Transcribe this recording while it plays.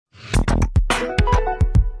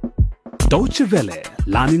Deutsche Welle,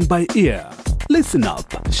 learning by ear. Listen up,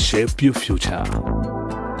 shape your future.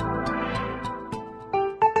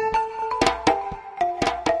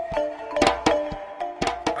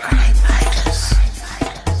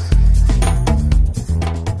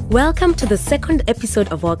 Welcome to the second episode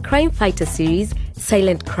of our Crime Fighter series,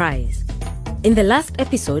 Silent Cries. In the last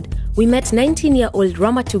episode, we met 19-year-old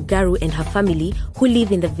Ramatu Garu and her family who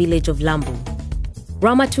live in the village of Lambu.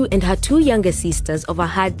 Ramatu and her two younger sisters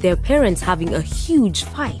overheard their parents having a huge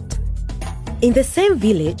fight. In the same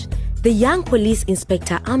village, the young police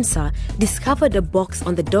inspector Amsa discovered a box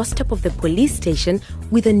on the doorstep of the police station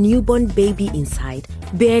with a newborn baby inside,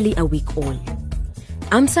 barely a week old.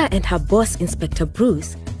 Amsa and her boss, Inspector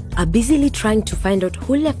Bruce, are busily trying to find out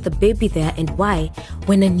who left the baby there and why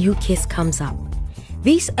when a new case comes up.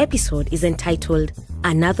 This episode is entitled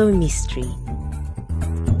Another Mystery.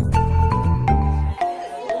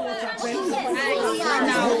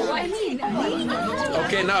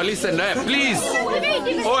 Okay, now listen, please.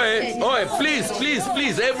 Oi,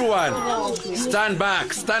 please, everyone. Stand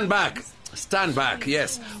back,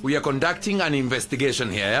 yes. We are conducting an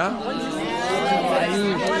investigation here, yeah?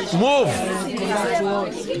 Move.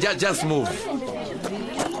 Just move.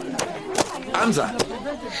 Amsa.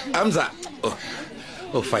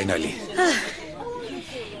 Oh, finally.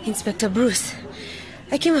 Inspector Bruce,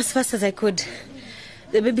 I came as fast as I could.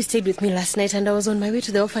 The baby stayed with me last night and I was on my way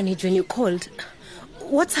to the orphanage when you called.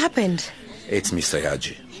 What's happened? It's Mr.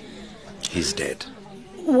 Yaji. He's dead.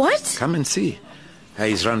 What? Come and see.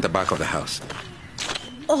 He's round the back of the house.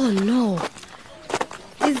 Oh, no.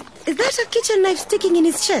 Is that a kitchen knife sticking in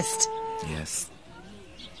his chest? Yes.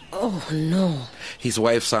 Oh, no. His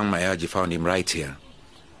wife, Sang Mayaji, found him right here.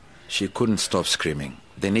 She couldn't stop screaming.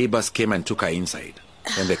 The neighbors came and took her inside.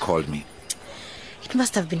 Then they called me. It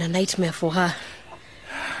must have been a nightmare for her.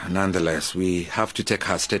 Nonetheless, we have to take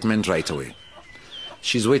her statement right away.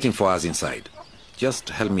 She's waiting for us inside. Just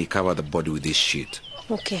help me cover the body with this sheet.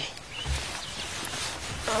 Okay.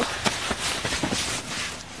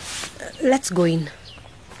 Let's go in.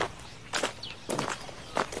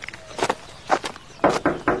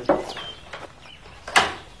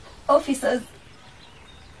 Officers,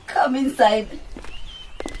 come inside.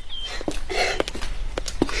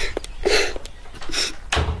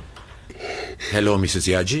 Hello, Mrs.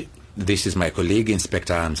 Yaji. This is my colleague,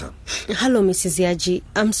 Inspector Amsa. Hello, Mrs. Yaji.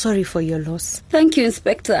 I'm sorry for your loss. Thank you,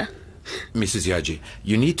 Inspector. Mrs. Yaji,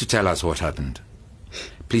 you need to tell us what happened.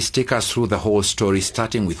 Please take us through the whole story,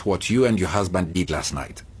 starting with what you and your husband did last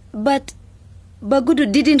night. But Bagudu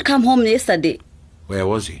didn't come home yesterday. Where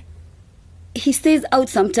was he? He stays out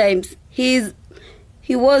sometimes. He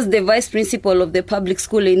was the vice principal of the public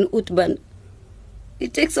school in Utban.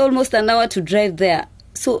 It takes almost an hour to drive there.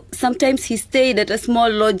 So sometimes he stayed at a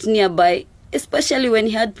small lodge nearby, especially when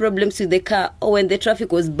he had problems with the car or when the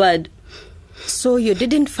traffic was bad. So you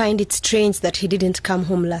didn't find it strange that he didn't come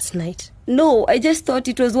home last night? No, I just thought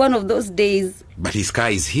it was one of those days. But his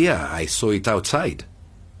car is here. I saw it outside.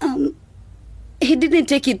 He didn't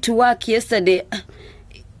take it to work yesterday.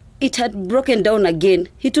 It had broken down again.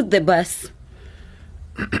 He took the bus.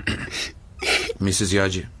 Mrs.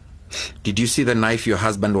 Yaji, did you see the knife your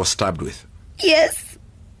husband was stabbed with? Yes.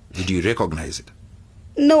 Did you recognize it?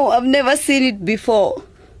 No, I've never seen it before.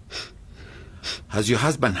 Has your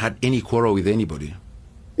husband had any quarrel with anybody?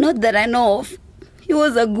 Not that I know of. He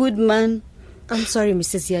was a good man. I'm sorry,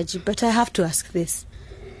 Mrs. Yaji, but I have to ask this.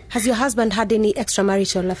 Has your husband had any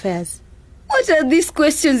extramarital affairs? What are these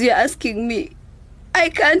questions you're asking me? I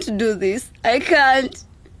can't do this. I can't.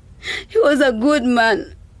 He was a good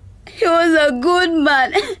man. He was a good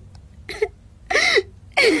man.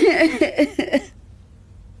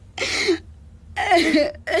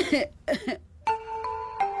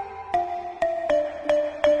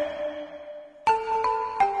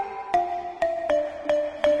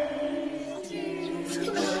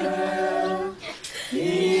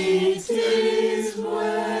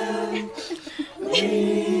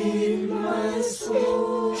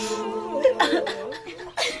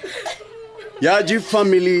 Yaji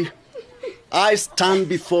family, I stand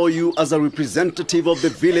before you as a representative of the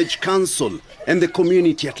village council and the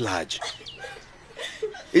community at large.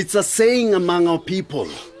 It's a saying among our people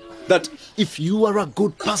that if you are a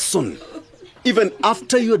good person, even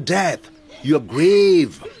after your death, your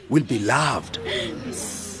grave will be loved.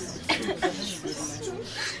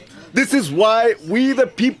 This is why we, the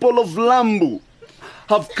people of Lambu,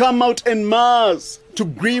 have come out en masse to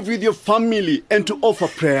grieve with your family and to offer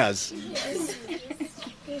prayers.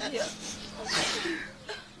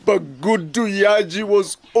 But Gudu Yaji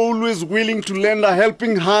was always willing to lend a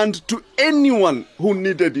helping hand to anyone who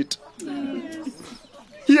needed it.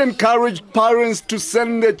 He encouraged parents to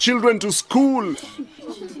send their children to school.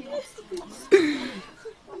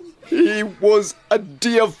 He was a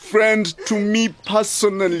dear friend to me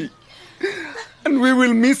personally, and we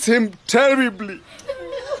will miss him terribly.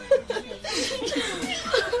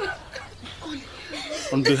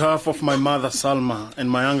 On behalf of my mother Salma and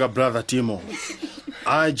my younger brother Timo,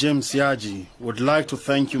 I, James Yaji, would like to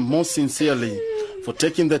thank you most sincerely for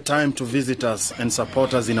taking the time to visit us and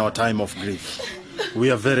support us in our time of grief.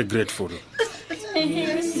 We are very grateful.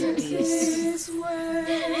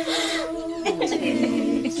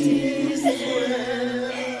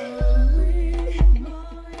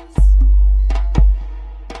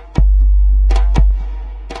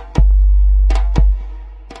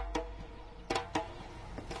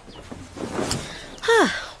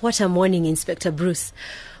 What a morning, Inspector Bruce.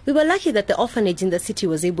 We were lucky that the orphanage in the city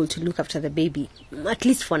was able to look after the baby, at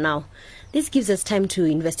least for now. This gives us time to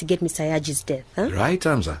investigate Mr. Yaji's death, huh? Right,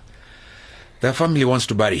 Amsa. Their family wants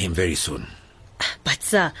to bury him very soon. But,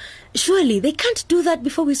 sir, surely they can't do that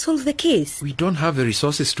before we solve the case. We don't have the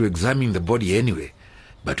resources to examine the body anyway,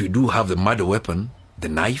 but we do have the murder weapon, the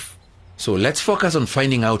knife. So let's focus on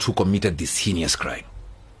finding out who committed this heinous crime.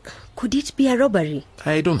 Could it be a robbery?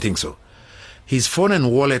 I don't think so. His phone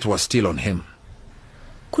and wallet was still on him.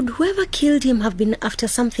 Could whoever killed him have been after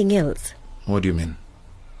something else? What do you mean?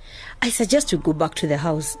 I suggest we go back to the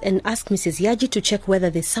house and ask Mrs. Yaji to check whether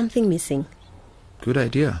there's something missing. Good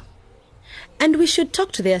idea. And we should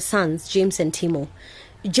talk to their sons, James and Timo.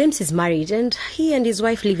 James is married and he and his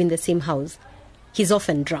wife live in the same house. He's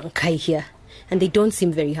often drunk, I hear, and they don't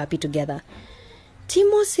seem very happy together.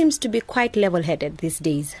 Timo seems to be quite level-headed these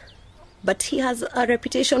days, but he has a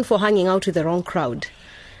reputation for hanging out with the wrong crowd.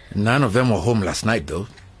 None of them were home last night, though.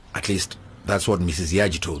 At least, that's what Mrs.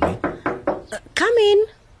 Yaji told me. Come in.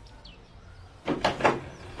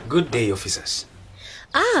 Good day, officers.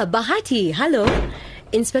 Bahati, hello.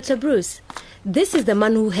 Inspector Bruce, this is the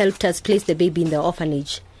man who helped us place the baby in the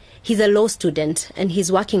orphanage. He's a law student, and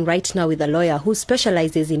he's working right now with a lawyer who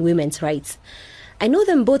specializes in women's rights. I know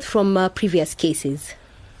them both from previous cases.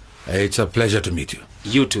 It's a pleasure to meet you.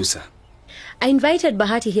 You too, sir. I invited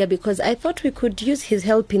Bahati here because I thought we could use his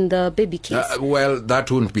help in the baby case. Well,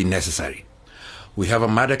 that wouldn't be necessary. We have a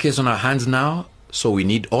murder case on our hands now, so we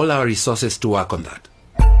need all our resources to work on that.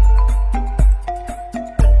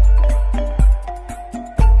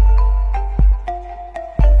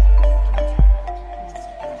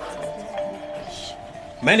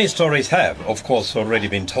 Many stories have, of course, already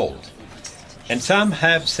been told. And some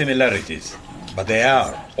have similarities, but they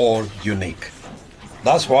are all unique.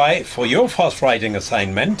 That's why, for your first writing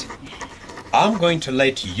assignment, I'm going to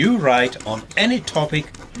let you write on any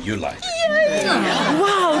topic you like.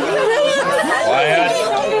 Wow,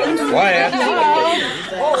 Quiet.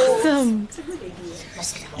 awesome.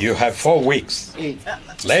 You have 4 weeks.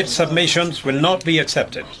 Late submissions will not be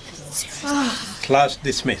accepted. Class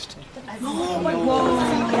dismissed.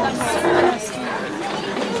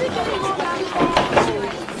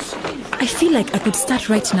 I feel like I could start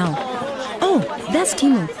right now. Oh, that's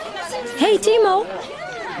Timo. Hey, Timo.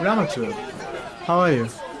 Ramatu, how are you?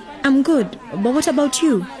 I'm good, but what about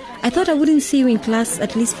you? I thought I wouldn't see you in class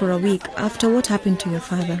at least for a week after what happened to your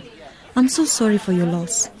father. I'm so sorry for your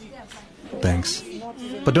loss. Thanks.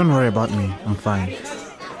 But don't worry about me, I'm fine.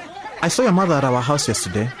 I saw your mother at our house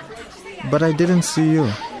yesterday, but I didn't see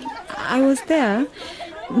you. I was there,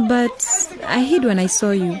 but I hid when I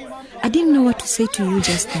saw you. I didn't know what to say to you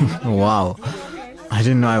just then. Wow. I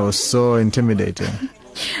didn't know I was so intimidating.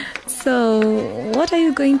 So, what are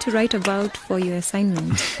you going to write about for your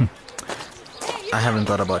assignment? I haven't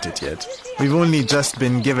thought about it yet. We've only just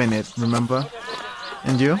been given it, remember?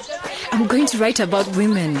 And you? I'm going to write about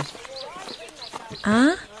women.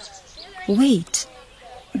 Huh? Wait.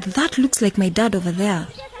 That looks like my dad over there.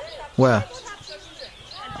 Where?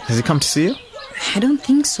 Has he come to see you? I don't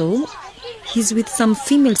think so. He's with some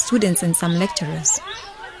female students and some lecturers.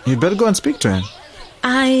 You'd better go and speak to him.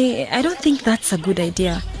 I don't think that's a good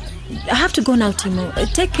idea. I have to go now, Timo.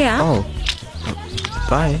 Take care. Oh.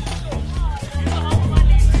 Bye.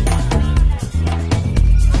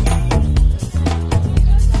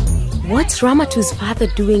 What's Ramatu's father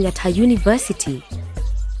doing at her university?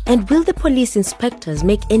 And will the police inspectors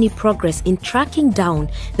make any progress in tracking down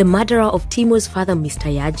the murderer of Timo's father,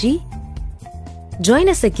 Mr. Yaji? Join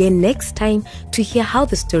us again next time to hear how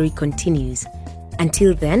the story continues.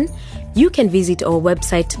 Until then, you can visit our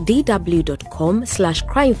website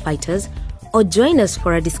dw.com/crimefighters or join us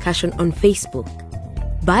for a discussion on Facebook.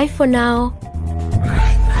 Bye for now.